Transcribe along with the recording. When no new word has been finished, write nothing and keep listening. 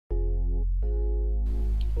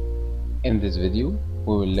In this video,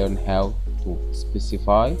 we will learn how to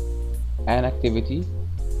specify an activity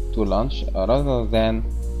to launch rather than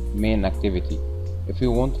main activity. If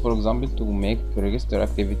you want, for example, to make register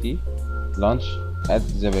activity launch at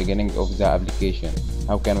the beginning of the application,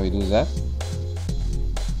 how can we do that?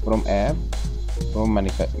 From app, from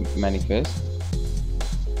manifest,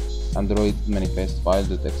 Android manifest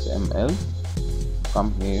file.xml,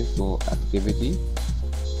 come here to activity,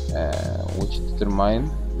 which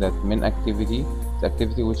determine that main activity, the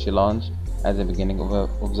activity which launch at the beginning of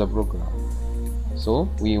the program. So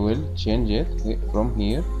we will change it from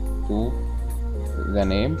here to the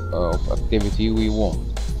name of activity we want,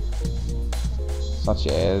 such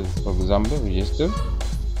as, for example, register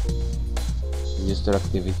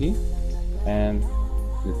activity, and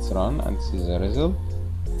let's run and see the result.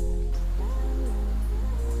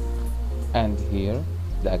 And here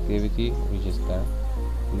the activity register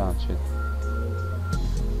launched.